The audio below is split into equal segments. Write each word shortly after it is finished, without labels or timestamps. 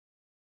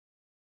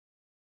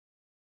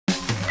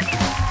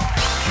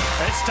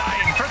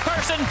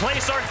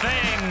place, or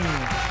thing.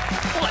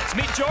 Let's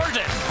meet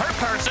Jordan. Her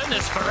person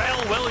is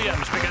Pharrell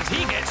Williams because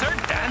he gets her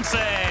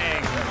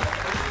dancing.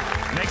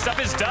 Next up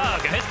is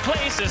Doug, and his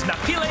place is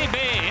Napile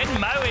Bay in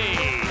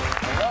Maui.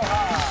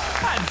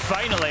 Aloha. And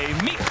finally,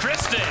 meet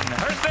Kristen.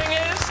 Her thing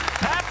is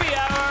happy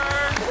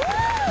hour.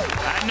 Woo!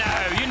 And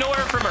now, you know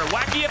her from her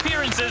wacky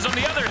appearances on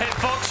the other hit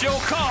Fox show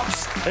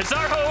Cops. It's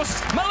our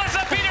host,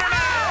 Melissa Peterman.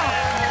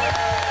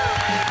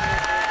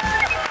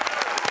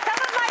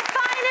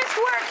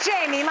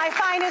 Jamie, my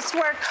finest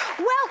work.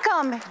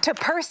 Welcome to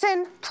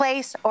Person,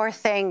 Place, or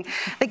Thing,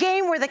 the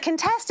game where the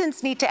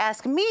contestants need to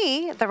ask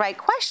me the right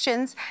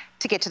questions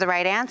to get to the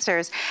right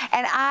answers.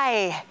 And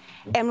I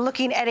am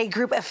looking at a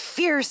group of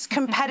fierce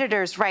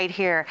competitors right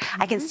here.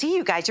 I can see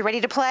you guys. You ready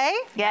to play?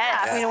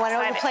 Yes. You know what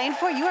you're playing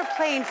for? You are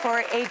playing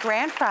for a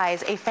grand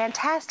prize, a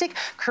fantastic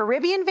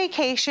Caribbean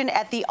vacation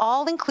at the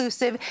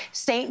all-inclusive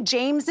St.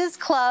 James's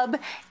Club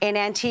in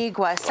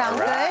Antigua. Sound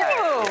good?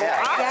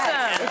 Yeah.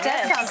 Yes, it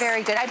does sound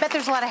very good. I bet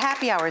there's a lot of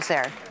happy hours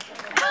there.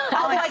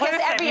 Although I guess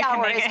every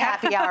hour is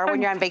happy hour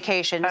when you're on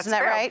vacation. Isn't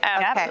that right?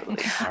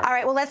 Absolutely. Okay. All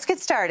right, well, let's get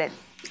started.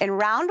 In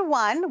round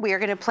one, we are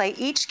going to play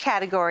each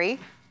category: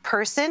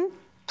 person,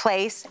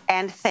 place,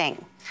 and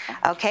thing.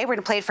 Okay, we're going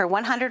to play it for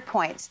 100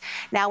 points.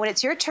 Now, when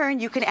it's your turn,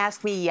 you can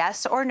ask me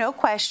yes or no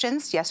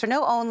questions, yes or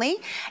no only,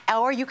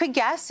 or you could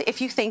guess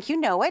if you think you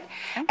know it.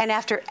 And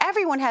after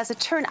everyone has a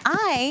turn,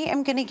 I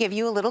am going to give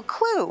you a little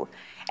clue.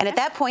 And at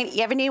that point,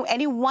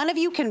 any one of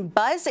you can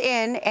buzz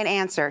in and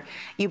answer.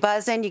 You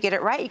buzz in, you get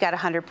it right, you got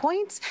 100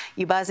 points.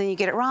 You buzz in, you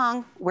get it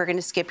wrong, we're going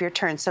to skip your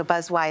turn. So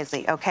buzz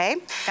wisely, okay?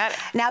 Got it.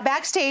 Now,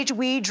 backstage,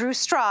 we drew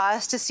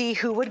straws to see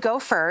who would go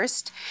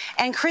first.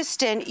 And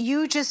Kristen,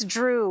 you just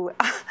drew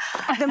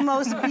the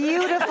most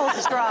beautiful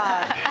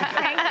straw.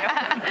 Thank you.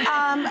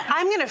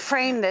 I'm going to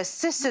frame this.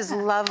 This is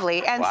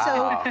lovely. And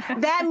so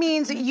that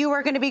means you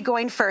are going to be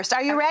going first.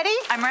 Are you ready?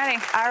 I'm ready.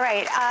 All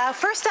right.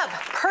 First up,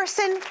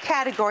 person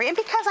category. And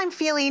because I'm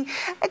feeling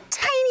a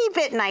tiny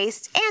bit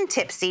nice and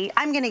tipsy,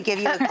 I'm going to give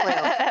you a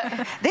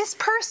clue. This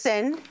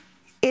person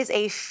is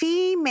a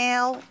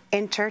female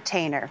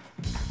entertainer.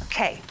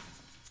 Okay.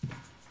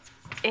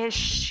 Is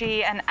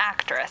she an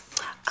actress?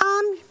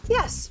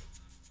 Yes.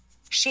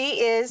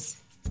 She is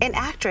an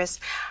actress.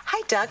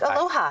 Hi, Doug.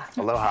 Aloha.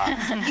 Aloha.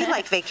 You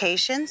like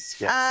vacations?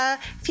 Yes.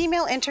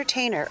 Female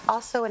entertainer,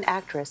 also an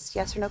actress.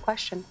 Yes or no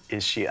question?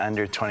 Is she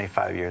under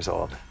 25 years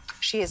old?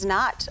 She is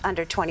not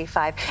under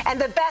 25,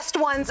 and the best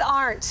ones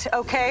aren't,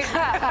 okay?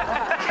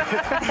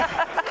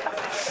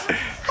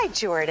 Hi,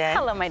 Jordan.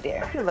 Hello, my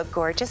dear. You look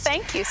gorgeous.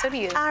 Thank you. So do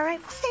you. All right,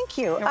 well, thank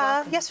you.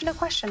 Yes or no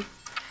question?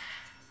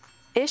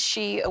 Is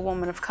she a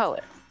woman of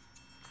color?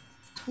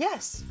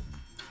 Yes.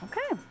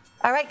 Okay.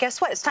 All right,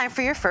 guess what? It's time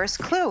for your first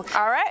clue.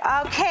 All right.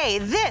 Okay,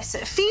 this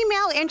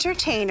female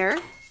entertainer,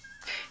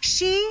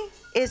 she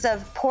is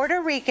of Puerto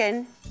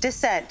Rican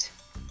descent.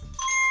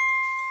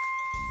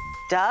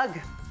 Doug.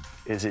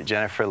 Is it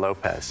Jennifer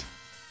Lopez?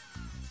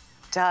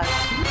 Doug.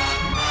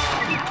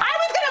 I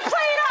was going to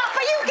play it off,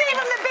 but you gave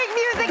him the big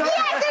music.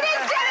 Yes, it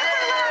is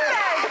Jennifer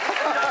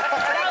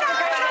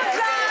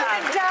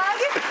Lopez. Doug.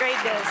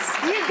 Great guess.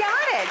 You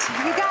got it.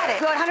 You got it.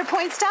 Good 100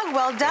 points, Doug.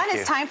 Well done.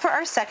 It's time for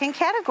our second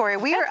category.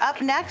 We are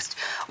up next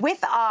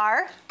with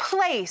our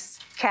place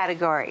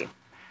category.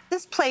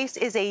 This place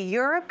is a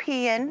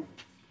European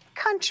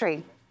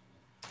country.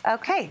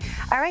 Okay.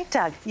 All right,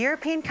 Doug.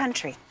 European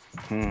country.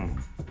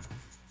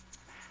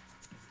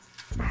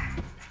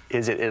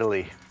 Is it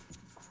Italy?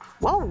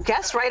 Whoa,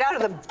 guess right out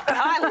of the...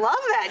 I love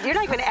that. You're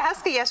not even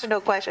asking a yes or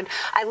no question.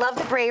 I love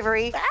the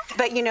bravery,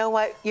 but you know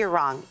what? You're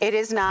wrong. It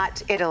is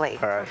not Italy.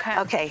 All right.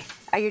 Okay.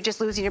 Are you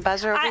just losing your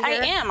buzzer over here?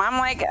 I am.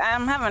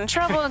 I'm having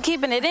trouble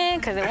keeping it in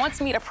because it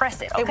wants me to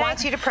press it. Okay? It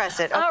wants you to press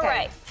it. Okay. All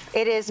right.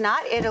 It is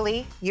not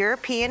Italy,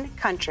 European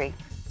country.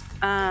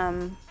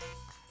 Are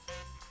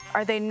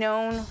they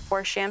known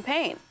for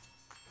champagne?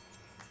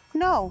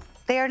 No,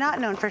 they are not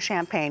known for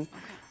champagne.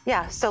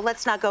 Yeah, so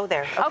let's not go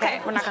there. Okay,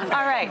 we're not going to.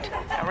 All right,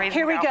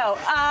 here we go.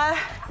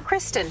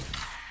 Kristen.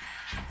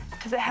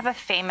 Does it have a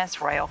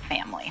famous royal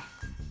family?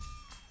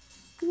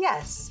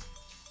 Yes,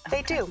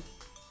 they do.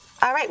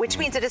 All right, which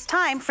means it is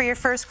time for your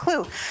first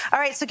clue. All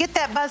right, so get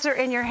that buzzer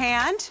in your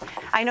hand.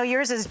 I know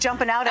yours is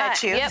jumping out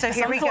at you, yep, so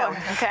here we go.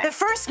 Okay. The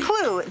first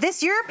clue,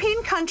 this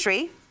European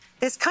country,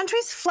 this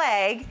country's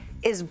flag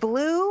is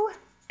blue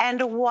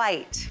and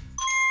white.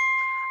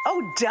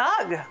 Oh,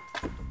 Doug.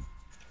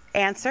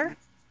 Answer?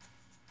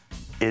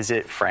 Is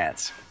it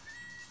France?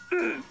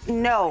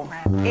 No,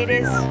 it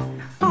is. Oh,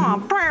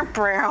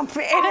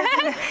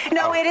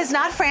 no, it is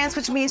not France,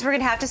 which means we're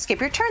going to have to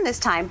skip your turn this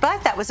time.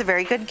 But that was a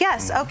very good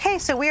guess. Okay,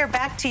 so we are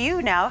back to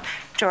you now,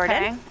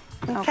 Jordan.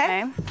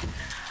 Okay.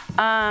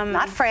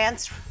 Not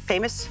France,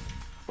 famous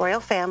royal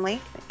family.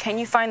 Can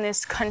you find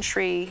this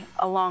country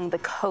along the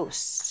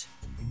coast?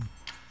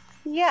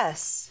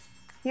 Yes,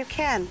 you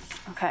can.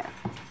 Okay.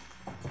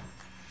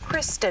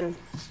 Kristen.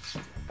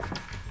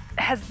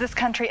 Has this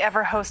country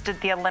ever hosted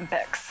the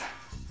Olympics?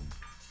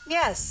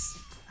 Yes,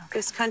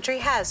 this country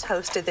has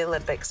hosted the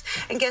Olympics.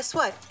 And guess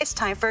what? It's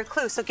time for a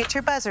clue, so get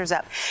your buzzers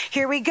up.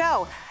 Here we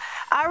go.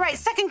 All right,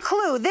 second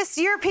clue. This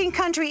European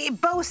country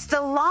boasts the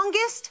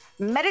longest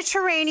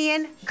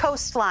Mediterranean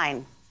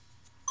coastline.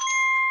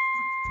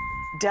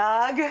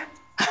 Doug,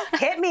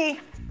 hit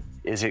me.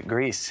 Is it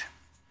Greece?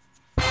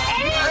 Doug,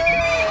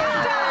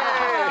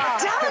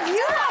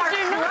 you are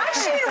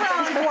crushing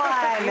round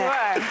one. You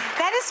are.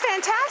 That is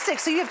fantastic.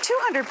 So you have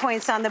 200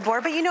 points on the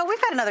board, but you know, we've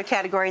got another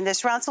category in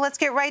this round, so let's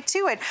get right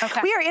to it.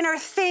 Okay. We are in our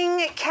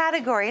thing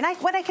category, and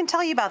what I can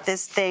tell you about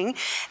this thing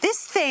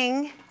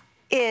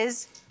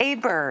is a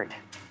bird,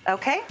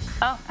 okay?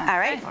 Oh, all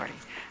right. okay.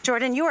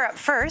 Jordan, you are up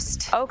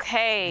first.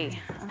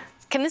 Okay.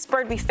 Can this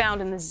bird be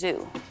found in the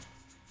zoo?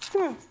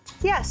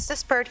 Yes,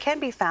 this bird can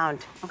be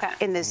found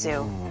in the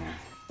zoo.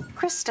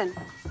 Kristen.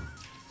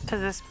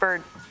 Does this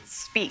bird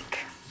speak?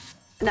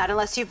 Not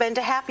unless you've been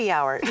to happy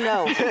hour.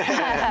 No.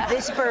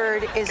 This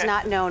bird is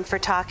not known for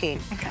talking.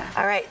 Okay.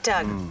 All right,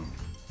 Doug.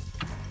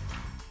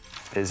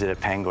 Is it a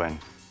penguin?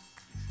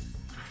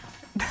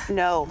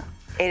 No,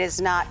 it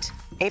is not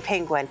a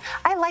penguin.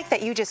 I like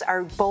that you just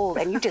are bold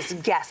and you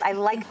just guess. I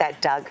like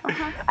that, Doug.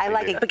 I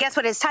like it. But guess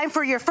what? It's time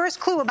for your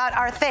first clue about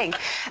our thing.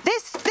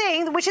 This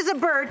thing, which is a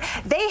bird,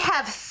 they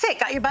have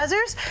thick, got your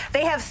buzzers?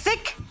 They have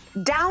thick,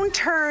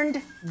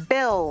 downturned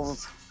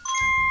bills.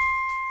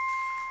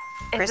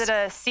 Is it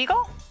a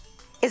seagull?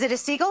 Is it a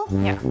seagull?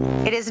 Yeah.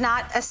 It is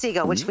not a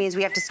seagull, which means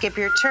we have to skip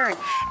your turn.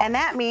 And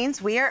that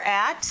means we are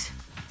at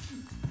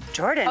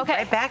Jordan, Okay.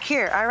 right back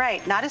here. All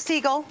right, not a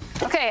seagull.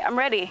 Okay, I'm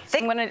ready.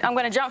 I'm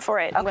gonna jump for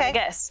it. I'm Okay. gonna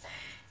guess.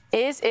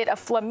 Is it a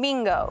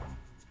flamingo?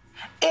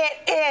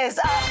 It is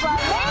a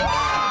flamingo!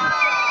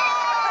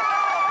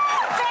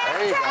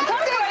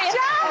 Fantastic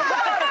job!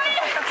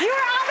 You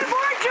are on the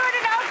board,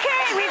 Jordan.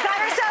 Okay, we've got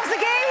ourselves a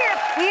game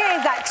here.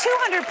 We've got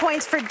 200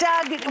 points for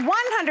Doug,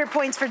 100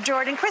 points for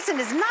Jordan. Kristen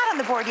is not on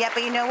the board yet,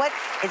 but you know what?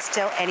 It's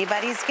still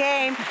anybody's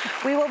game.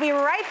 We will be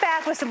right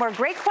back with some more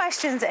great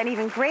questions and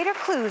even greater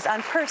clues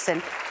on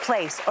person,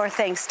 place, or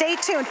thing. Stay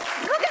tuned.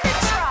 Look at this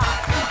drop.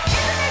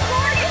 Isn't it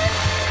gorgeous?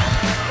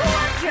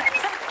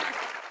 Gorgeous.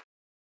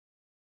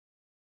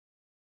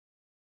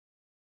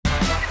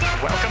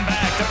 Welcome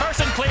back to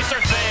Person, Place,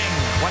 or Thing.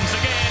 Once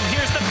again,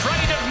 here's the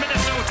pride of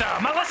Minnesota,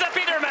 Melissa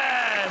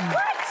Peterman.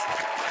 What?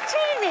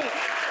 Jamie.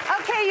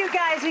 Okay, you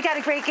guys, we got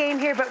a great game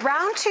here, but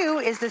round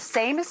two is the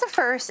same as the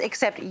first,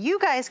 except you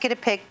guys get to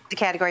pick the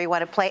category you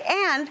want to play,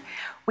 and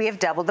we have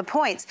doubled the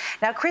points.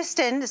 Now,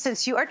 Kristen,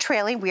 since you are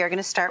trailing, we are going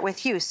to start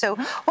with you. So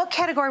what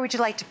category would you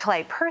like to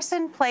play?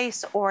 Person,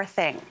 place, or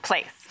thing?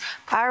 Place.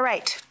 All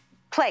right,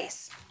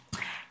 place.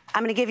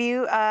 I'm going to give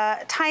you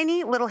a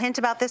tiny little hint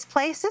about this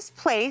place. This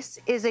place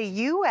is a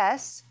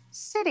U.S.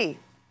 city.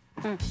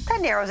 That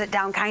narrows it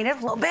down kind of,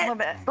 a little bit.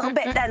 A little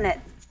bit, doesn't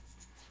it?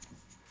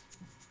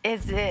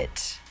 Is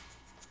it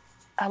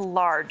a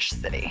large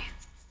city?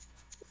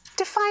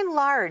 Define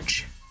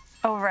large.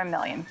 Over 1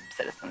 million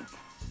citizens.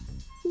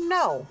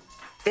 No,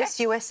 this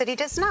U.S. city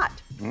does not.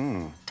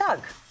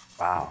 Doug.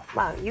 Wow.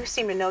 Wow, you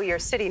seem to know your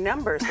city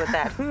numbers with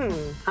that.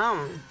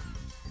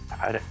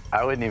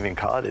 I wouldn't even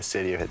call it a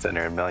city if it's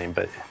under 1 million,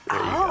 but there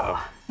you go.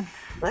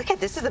 Look at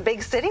this is a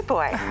big city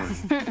boy.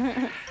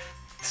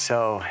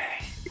 So,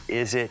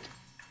 is it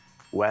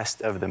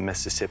west of the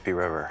Mississippi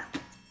River?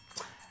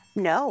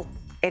 No,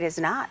 it is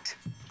not.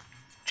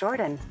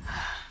 Jordan.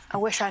 I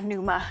wish I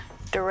knew my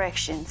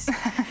directions to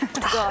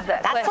go off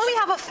that That's what we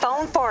have a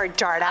phone for,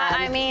 Jordan.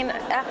 I mean,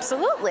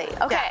 absolutely.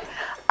 Okay.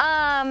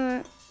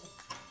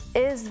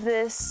 Is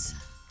this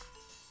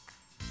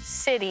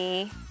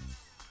city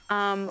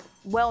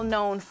well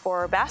known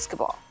for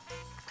basketball?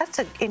 That's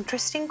an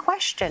interesting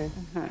question.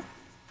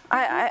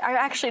 I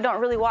actually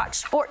don't really watch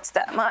sports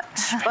that much.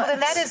 Well,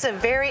 then that is a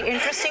very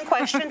interesting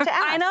question to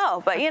ask. I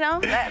know, but you know,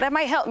 that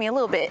might help me a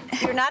little bit.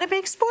 You're not a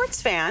big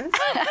sports fan.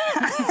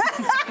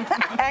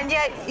 And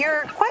yet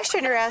your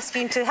question you're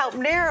asking to help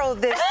narrow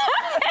this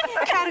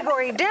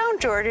category down,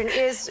 Jordan,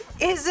 is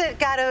it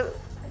got a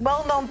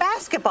well-known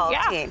basketball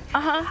team?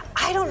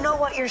 I don't know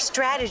what your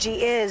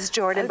strategy is,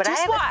 Jordan, but I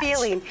have a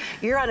feeling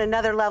you're on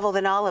another level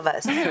than all of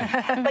us.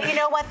 But you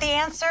know what the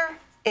answer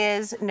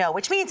is? No,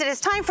 which means it is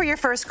time for your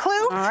first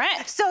clue. All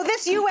right. So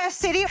this U.S.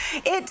 city,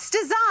 its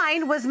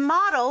design was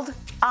modeled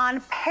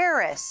on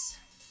Paris.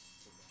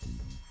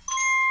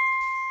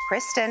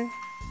 Kristen.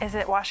 Is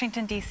it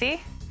Washington, D.C.?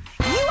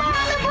 You are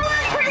on the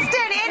board,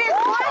 Kristen. It is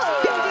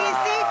Washington,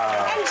 D.C.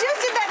 And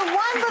just in that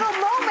one little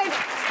moment,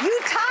 you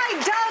tied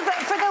Doug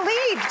for the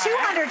lead.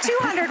 200,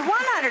 200,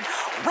 100.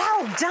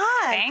 Well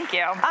done. Thank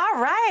you. All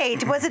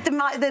right. Was it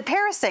the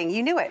Paris thing?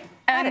 You knew it.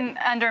 And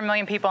under 1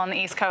 million people on the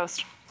East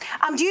Coast.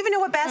 Do you even know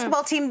what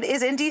basketball team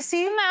is in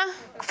D.C.? Nah.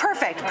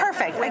 Perfect,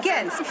 perfect.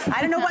 Again,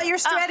 I don't know what your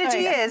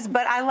strategy is,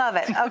 but I love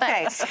it.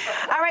 Okay.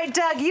 All right,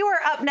 Doug, you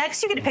are up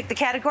next. You get to pick the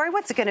category.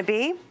 What's it going to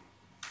be?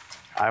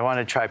 I want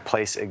to try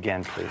place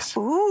again, please.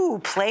 Ooh,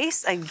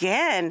 place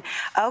again.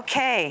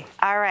 Okay,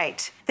 all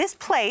right. This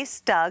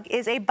place, Doug,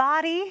 is a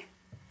body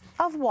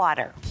of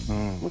water.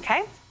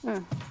 Okay?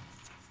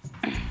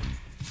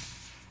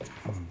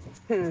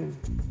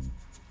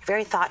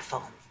 Very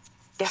thoughtful.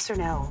 Yes or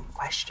no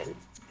question.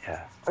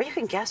 Yeah. Or you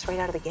can guess right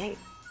out of the gate.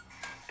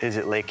 Is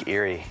it Lake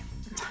Erie?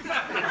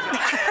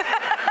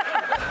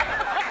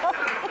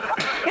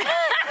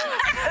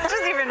 This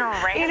is even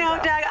random. You know,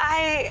 Doug,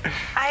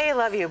 I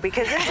love you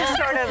because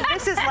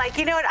this is like,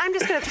 you know what, I'm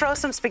just going to throw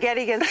some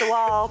spaghetti against the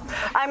wall.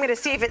 I'm going to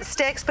see if it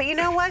sticks. But you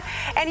know what?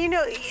 And you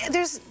know,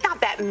 there's not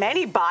that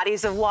many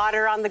bodies of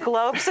water on the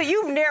globe, so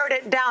you've narrowed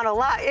it down a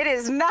lot. It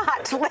is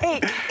not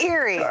Lake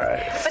Erie. All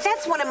right. But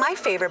that's one of my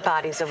favorite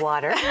bodies of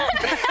water.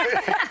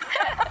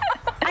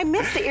 I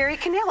miss the Erie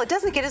Canal. It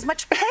doesn't get as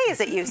much play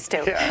as it used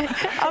to.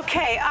 Yeah.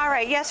 Okay, all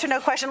right, yes or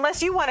no question.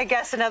 Unless you want to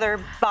guess another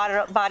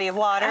body of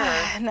water.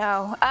 Or...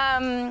 No.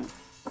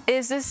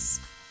 Is this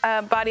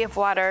body of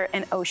water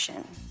an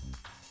ocean?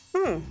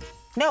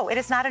 No, it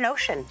is not an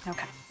ocean.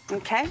 Okay.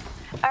 Okay.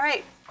 All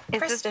right, Is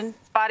Kristen. this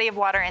body of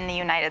water in the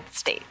United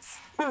States?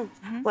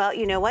 Well,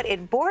 you know what?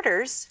 It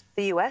borders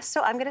the U.S.,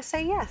 so I'm going to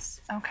say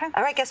yes. Okay.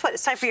 All right, guess what?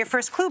 It's time for your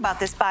first clue about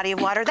this body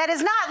of water. That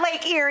is not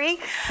Lake Erie.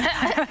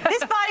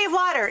 This body of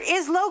water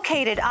is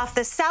located off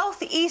the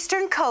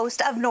southeastern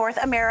coast of North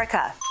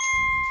America.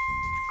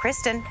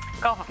 Kristen.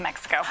 Gulf of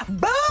Mexico. Boom!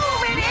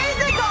 It is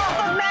the Gulf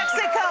of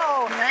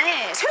Mexico.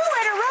 Nice. 2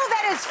 in a row.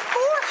 That is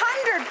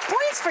 400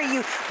 points for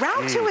you.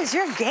 Round 2 is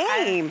your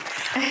game.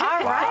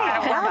 All right.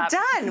 Wow. Well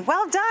done.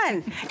 Well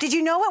done. Did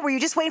you know it? Were you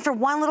just waiting for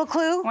one little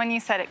clue? When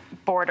you said it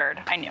bordered,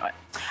 I knew it.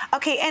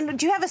 Okay, and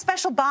do you have a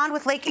special bond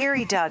with Lake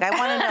Erie, Doug? I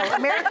want to know.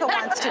 America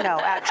wants to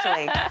know,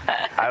 actually.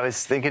 I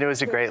was thinking it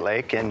was a great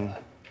lake, and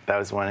that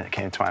was one that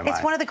came to my mind.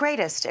 It's one of the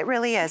greatest. It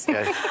really is.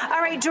 Good.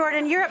 All right,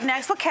 Jordan, you're up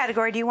next. What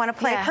category do you want to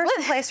play? Yeah.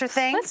 Person, place, or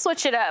thing? Let's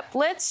switch it up.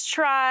 Let's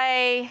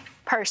try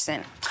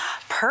person.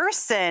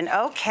 Person,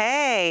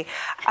 okay.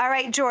 All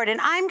right, Jordan,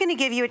 I'm going to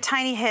give you a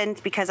tiny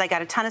hint because I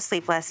got a ton of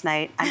sleep last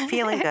night. I'm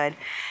feeling good.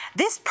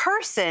 This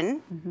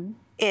person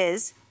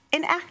is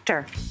an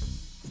actor.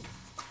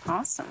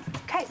 Awesome.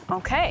 Okay.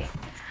 Okay.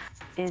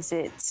 Is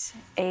it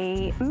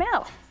a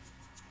male?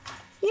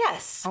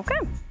 Yes. Okay.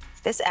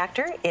 This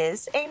actor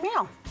is a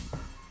male.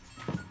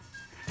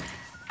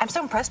 I'm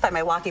so impressed by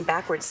my walking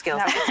backwards skills.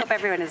 I just hope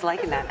everyone is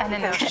liking that. And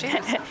in those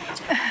shoes.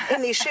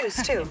 In these shoes,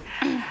 too.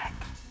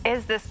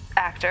 Is this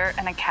actor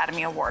an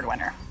Academy Award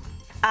winner?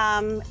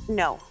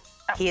 No.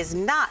 He is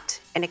not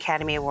an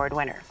Academy Award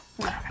winner.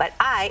 But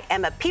I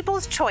am a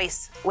People's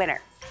Choice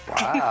winner.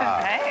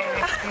 Wow. Hey.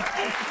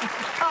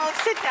 Oh,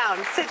 sit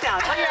down, sit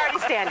down. Oh, you're already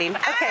standing.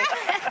 Okay.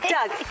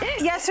 Doug,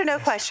 yes or no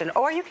question,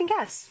 or you can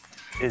guess.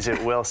 Is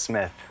it Will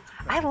Smith?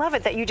 I love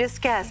it that you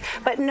just guessed.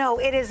 But no,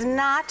 it is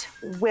not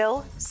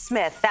Will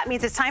Smith. That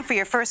means it's time for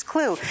your first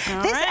clue.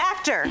 This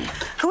actor,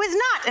 who is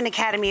not an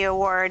Academy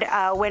Award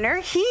winner,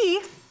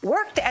 he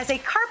worked as a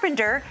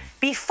carpenter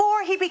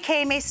before he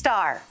became a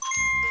star.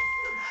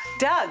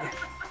 Doug.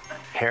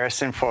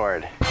 Harrison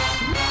Ford.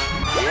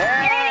 Harrison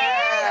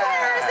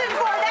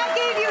Ford. That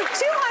gave you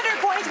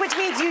 200 points, which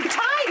means you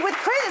tied with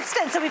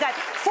Kristen. So we got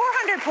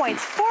 400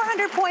 points,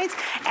 400 points,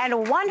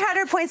 and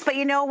 100 points. But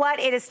you know what?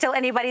 It is still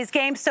anybody's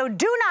game, so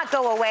do not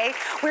go away.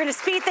 We're going to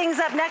speed things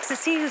up next to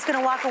see who's going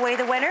to walk away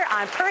the winner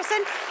on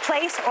person,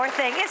 place, or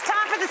thing. It's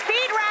time for the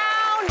speed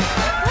round.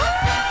 Woo!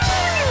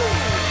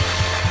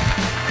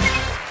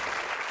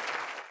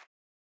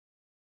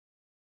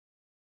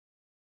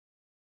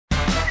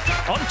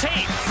 On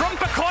tape from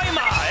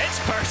Pacoima, it's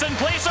person,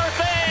 place, or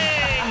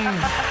thing.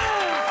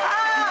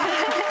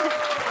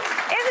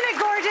 Isn't it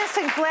gorgeous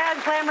and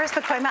glamorous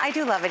Pacoima? I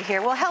do love it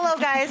here. Well, hello,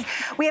 guys.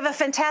 We have a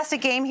fantastic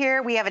game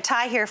here. We have a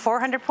tie here,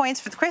 400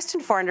 points with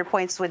Kristen, 400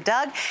 points with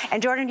Doug.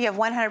 And Jordan, you have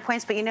 100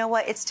 points, but you know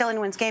what? It's still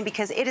anyone's game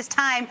because it is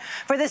time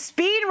for the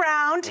speed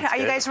round. Are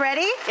you guys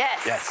ready?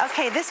 Yes. Yes.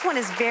 Okay, this one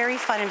is very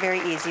fun and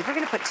very easy. We're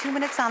going to put 2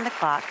 minutes on the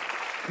clock.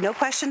 No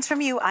questions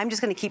from you. I'm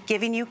just going to keep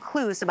giving you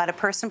clues about a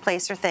person,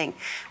 place, or thing.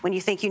 When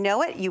you think you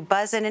know it, you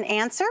buzz in an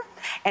answer.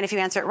 And if you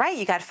answer it right,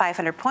 you got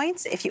 500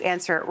 points. If you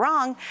answer it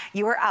wrong,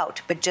 you are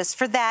out. But just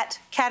for that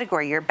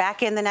category, you're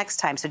back in the next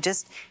time. So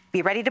just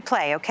be ready to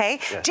play, okay?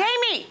 Yeah.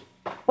 Jamie,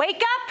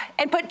 wake up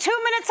and put 2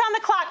 minutes on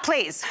the clock,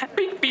 please.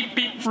 Beep, beep,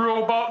 beep,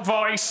 robot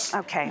voice.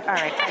 Okay, all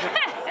right.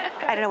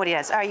 I don't know what he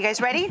does. All right, you guys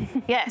ready?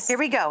 Yes. Here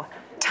we go.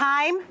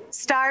 Time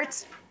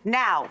starts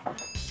now.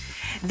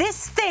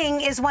 This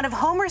thing is one of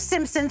Homer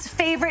Simpson's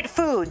favorite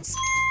foods.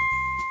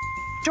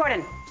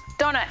 Jordan.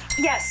 Donut.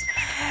 Yes.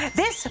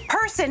 This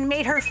person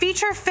made her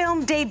feature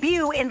film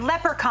debut in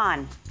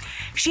Leprechaun.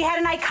 She had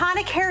an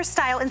iconic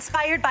hairstyle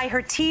inspired by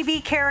her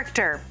TV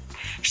character.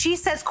 She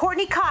says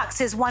Courtney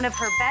Cox is one of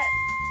her best.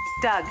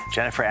 Doug.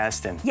 Jennifer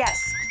Aniston.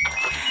 Yes.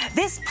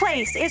 This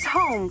place is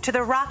home to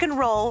the Rock and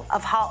Roll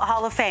of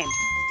Hall of Fame.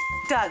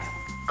 Doug.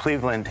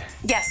 Cleveland.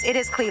 Yes, it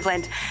is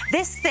Cleveland.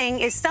 This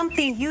thing is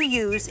something you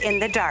use in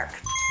the dark.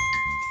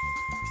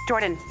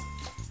 Jordan.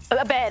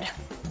 A bed.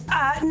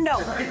 No.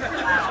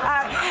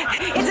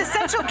 It's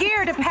essential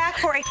gear to pack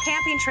for a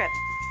camping trip.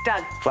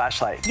 Doug.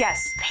 Flashlight.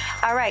 Yes.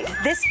 All right.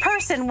 This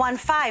person won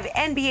 5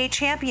 NBA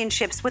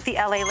championships with the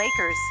LA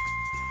Lakers.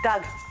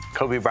 Doug.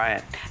 Kobe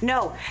Bryant.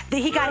 No.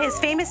 He got his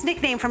famous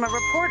nickname from a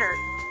reporter.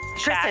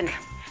 Kristen.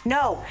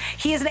 No.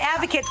 He is an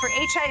advocate for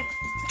HIV.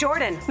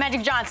 Jordan.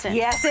 Magic Johnson.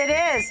 Yes, it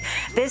is.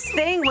 This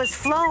thing was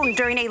flown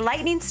during a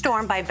lightning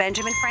storm by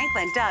Benjamin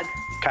Franklin. Doug.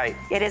 Kite.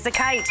 It is a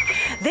kite.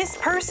 This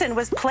person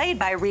was played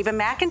by Reba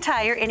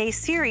McEntire in a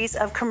series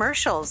of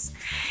commercials.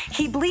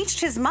 He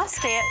bleached his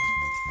mustache.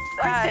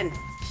 Kristen.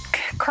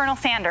 Colonel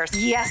Sanders.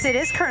 Yes, it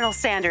is Colonel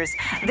Sanders.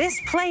 This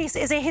place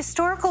is a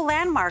historical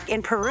landmark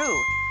in Peru.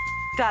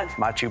 Doug.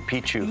 Machu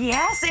Picchu.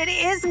 Yes, it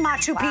is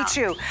Machu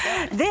Picchu.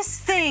 This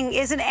thing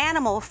is an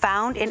animal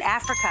found in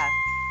Africa.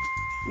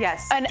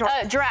 Yes.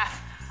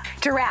 Giraffe.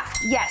 Giraffe,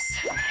 yes.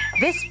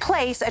 This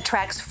place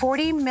attracts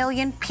 40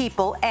 million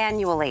people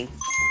annually.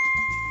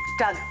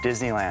 Doug.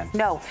 Disneyland.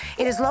 No,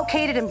 it is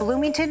located in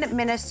Bloomington,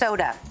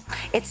 Minnesota.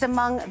 It's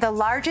among the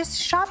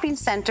largest shopping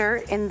center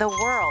in the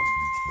world.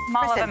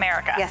 Mall Kristen. of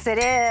America. Yes, it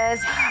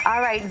is.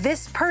 All right,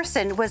 this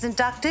person was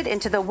inducted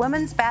into the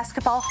Women's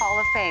Basketball Hall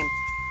of Fame.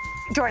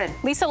 Jordan.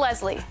 Lisa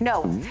Leslie.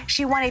 No,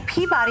 she won a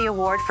Peabody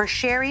Award for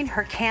sharing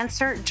her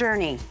cancer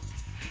journey.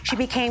 She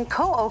became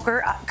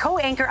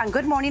co-anchor on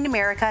Good Morning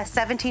America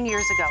 17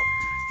 years ago.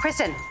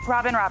 Kristen.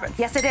 Robin Roberts.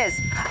 Yes, it is.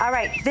 All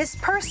right, this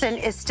person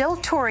is still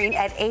touring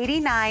at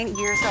 89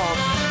 years old.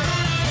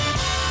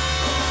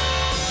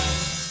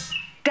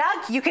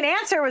 Doug, you can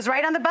answer. It was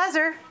right on the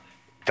buzzer.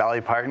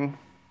 Dolly Parton.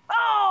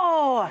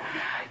 Oh,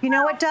 you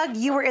know what, Doug?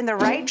 You were in the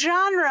right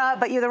genre,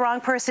 but you're the wrong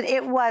person.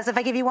 It was, if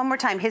I give you one more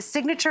time, his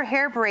signature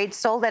hair braid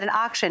sold at an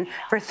auction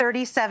for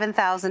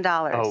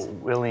 $37,000. Oh,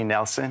 Willie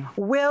Nelson.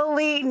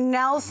 Willie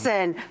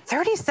Nelson,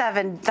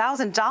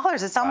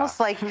 $37,000. It's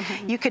almost like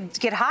you could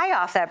get high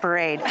off that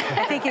braid.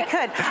 I think you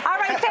could. All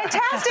right,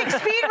 fantastic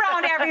speed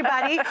round,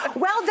 everybody.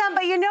 Well done,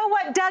 but you know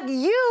what, Doug?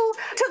 You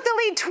took the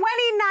lead,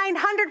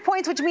 2,900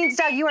 points, which means,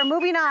 Doug, you are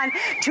moving on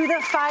to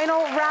the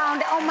final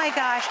round. Oh my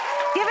gosh.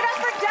 Give it up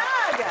for Doug.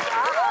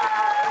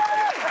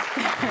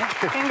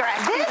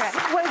 Congrats. This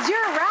was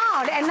your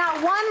round, and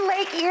not one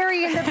Lake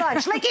Erie in the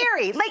bunch. Lake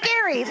Erie, Lake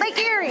Erie, Lake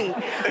Erie.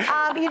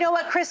 You know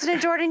what, Kristen and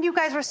Jordan, you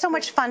guys were so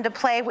much fun to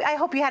play. I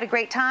hope you had a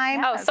great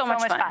time. Oh, so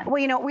much fun. Well,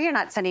 you know, we are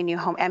not sending you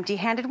home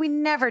empty-handed. We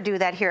never do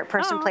that here at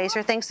Person, Place,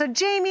 or Thing. So,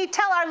 Jamie,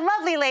 tell our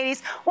lovely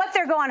ladies what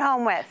they're going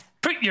home with.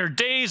 Put your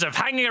days of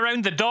hanging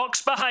around the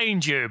docks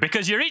behind you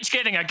because you're each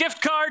getting a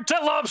gift card to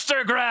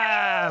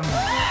Lobstergram.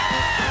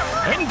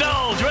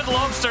 Indulge with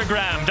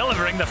Lobstergram,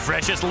 delivering the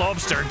freshest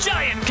lobster,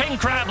 giant king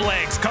crab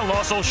legs,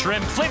 colossal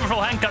shrimp,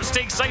 flavorful hand-cut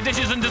steaks, side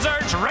dishes, and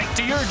desserts right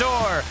to your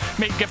door.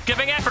 Make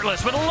gift-giving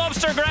effortless with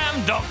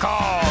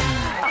Lobstergram.com.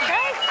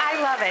 Okay,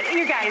 I love it.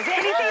 You guys,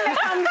 anything that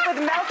comes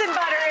with melted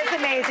butter is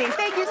amazing.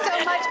 Thank you so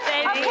much.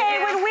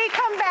 Okay, when we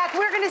come back,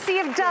 we're going to see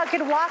if Doug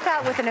can walk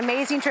out with an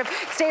amazing trip.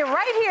 Stay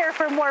right here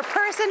for more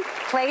Person,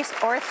 Place,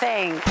 or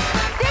Thing.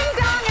 Ding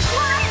dong, it's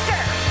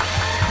Monster!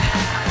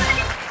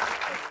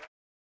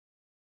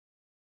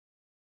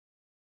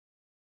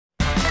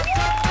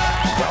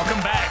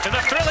 Welcome back to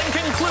the thrilling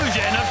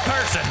conclusion of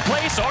Person,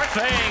 Place, or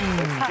Thing.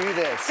 Let's do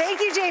this.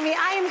 Thank you, Jamie.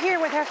 I am here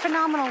with our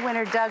phenomenal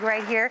winner, Doug,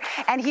 right here.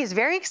 And he's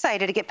very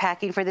excited to get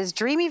packing for this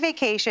dreamy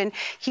vacation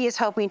he is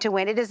hoping to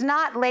win. It is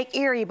not Lake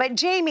Erie, but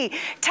Jamie,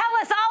 tell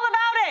us all about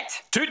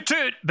it. Toot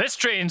toot, this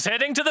train's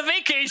heading to the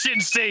vacation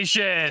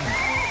station.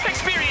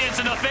 Experience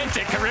an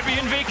authentic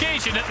Caribbean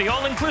vacation at the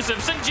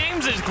all-inclusive St.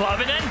 James's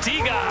Club in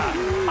Antigua.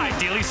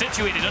 Ideally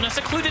situated on a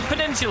secluded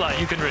peninsula,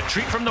 you can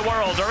retreat from the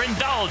world or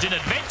indulge in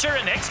adventure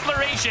and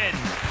exploration.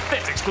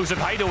 This exclusive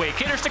hideaway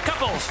caters to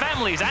couples,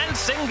 families, and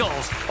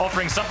singles,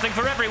 offering something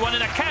for everyone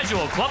in a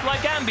casual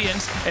club-like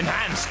ambience,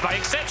 enhanced by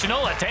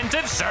exceptional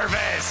attentive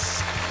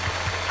service.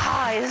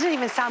 Oh, doesn't it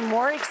even sound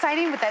more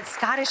exciting with that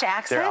Scottish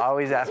accent? They're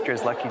always after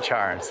his Lucky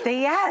Charms.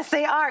 Yes,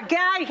 they are.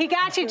 God, he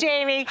got you,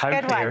 Jamie. How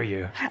Good dare one.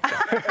 you?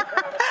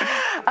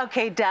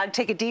 Okay, Doug,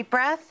 take a deep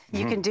breath.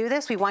 You can do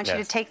this. We want you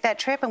to take that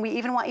trip, and we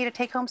even want you to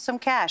take home some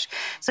cash.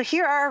 So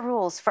here are our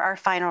rules for our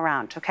final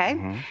round, okay?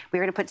 We're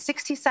going to put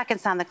 60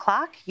 seconds on the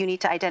clock. You need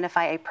to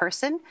identify a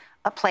person,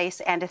 a place,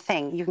 and a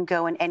thing. You can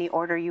go in any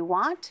order you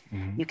want.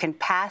 You can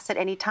pass at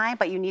any time,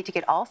 but you need to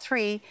get all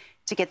three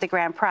to get the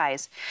grand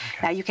prize.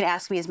 Now, you can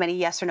ask me as many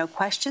yes or no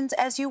questions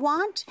as you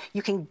want.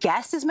 You can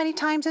guess as many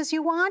times as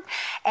you want.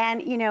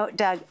 And, you know,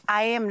 Doug,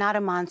 I am not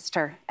a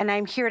monster, and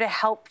I'm here to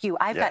help you.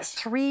 I've got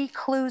 3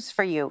 clues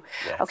for you.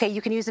 Okay, you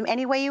can use them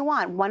any way you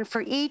want. 1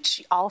 for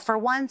each, all for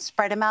one,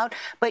 spread them out,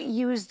 but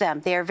use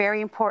them. They are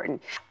very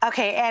important.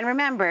 Okay, and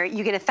remember,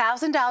 you get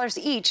 $1,000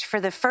 each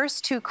for the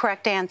first 2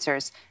 correct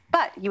answers.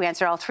 But you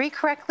answer all 3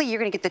 correctly, you're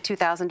going to get the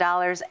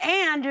 $2,000,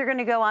 and you're going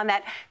to go on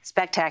that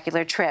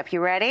spectacular trip. You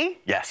ready?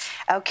 Yes.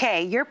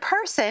 Okay, your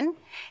person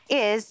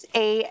is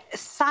a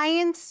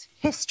science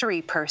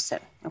history person,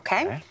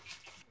 okay?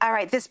 All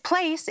right, this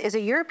place is a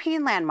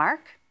European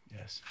landmark.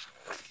 Yes.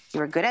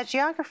 You were good at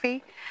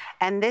geography.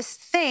 And this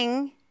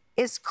thing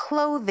is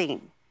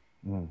clothing.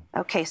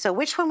 Okay, so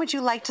which one would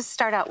you like to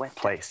start out with?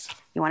 Place.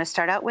 You want to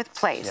start out with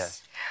place.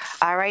 Yes.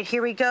 All right,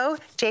 here we go.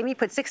 Jamie,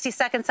 put 60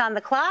 seconds on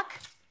the clock.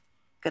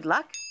 Good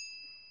luck.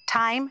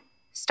 Time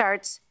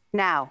starts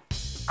now.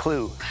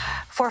 Clue.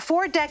 For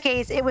 4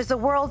 decades, it was the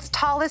world's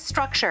tallest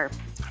structure.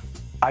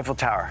 Eiffel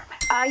Tower.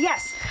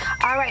 Yes.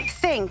 All right,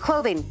 thing,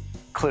 clothing.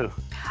 Clue.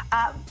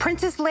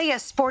 Princess Leia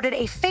sported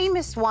a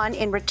famous one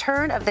in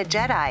Return of the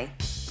Jedi.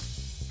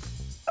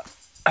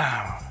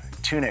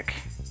 Tunic.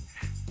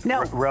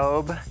 No.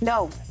 Robe.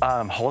 No.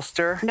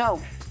 Holster.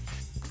 No.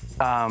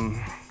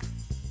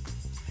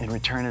 In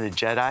Return of the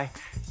Jedi.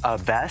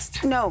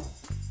 Vest. No.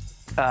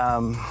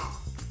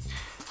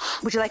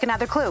 Would you like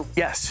another clue?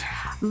 Yes.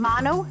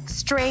 Mono,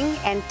 string,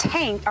 and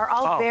tank are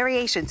all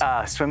variations.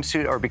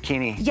 Swimsuit or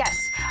bikini. Yes.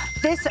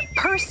 This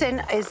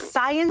person is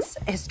science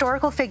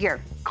historical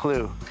figure.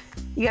 Clue.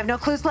 You have no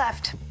clues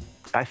left.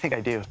 I think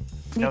I do.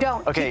 You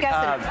don't. Okay. Keep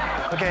guessing.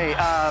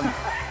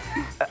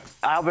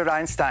 Albert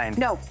Einstein.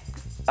 No.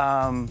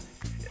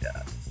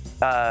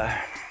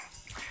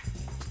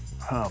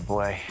 Oh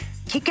boy.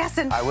 Keep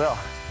guessing. I will.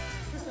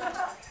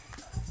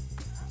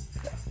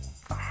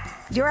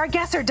 You're our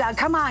guesser, Doug.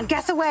 Come on,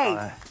 guess away.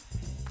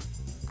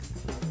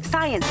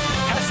 Science.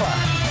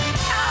 Tesla.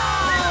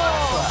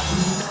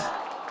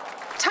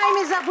 Time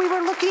is up. We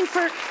were looking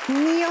for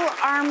Neil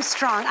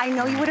Armstrong. I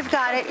know you would have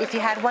got it if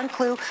you had one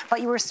clue, but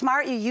you were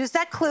smart. You used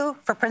that clue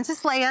for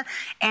Princess Leia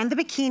and the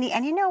bikini.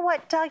 And you know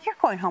what, Doug? You're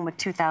going home with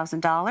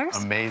 $2,000.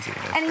 Amazing.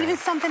 And even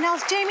something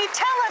else. Jamie,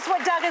 tell us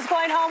what Doug is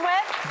going home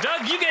with.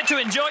 Doug, you get to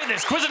enjoy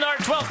this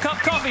Cuisinart 12 Cup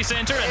Coffee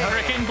Center and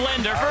Hurricane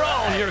Blender for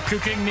all your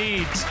cooking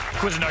needs.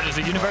 Cuisinart is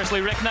a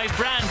universally recognized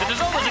brand that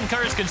has always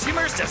encouraged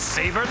consumers to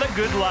savor the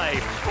good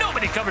life.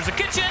 Nobody covers the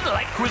kitchen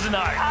like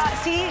Cuisinart.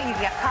 See, you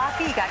got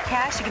coffee, you got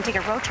cash, you can take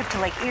a road trip to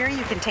Lake Erie,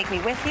 you can take me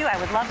with you. I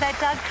would love that,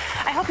 Doug.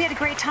 I hope you had a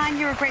great time.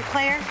 You're a great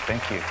player.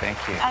 Thank you. Thank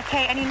you.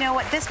 Okay, and you know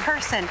what? This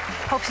person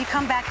hopes you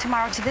come back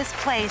tomorrow to this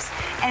place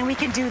and we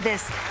can do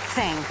this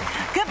thing.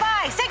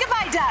 Goodbye. Say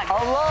goodbye, Doug.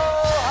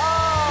 Aloha!